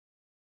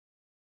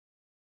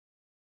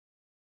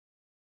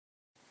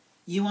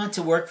You want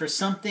to work for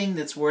something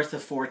that's worth a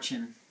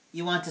fortune.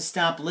 You want to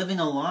stop living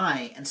a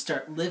lie and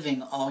start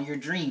living all your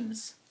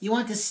dreams. You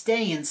want to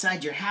stay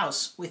inside your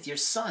house with your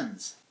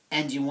sons.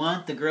 And you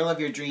want the girl of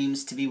your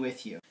dreams to be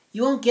with you.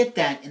 You won't get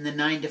that in the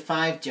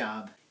 9-to-5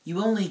 job.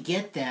 You only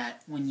get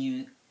that when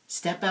you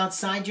step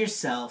outside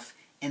yourself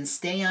and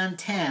stay on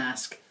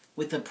task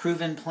with a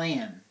proven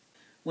plan.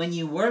 When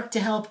you work to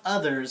help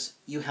others,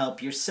 you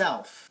help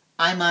yourself.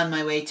 I'm on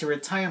my way to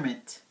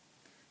retirement.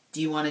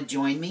 Do you want to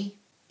join me?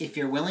 If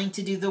you're willing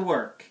to do the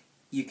work,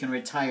 you can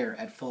retire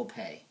at full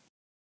pay.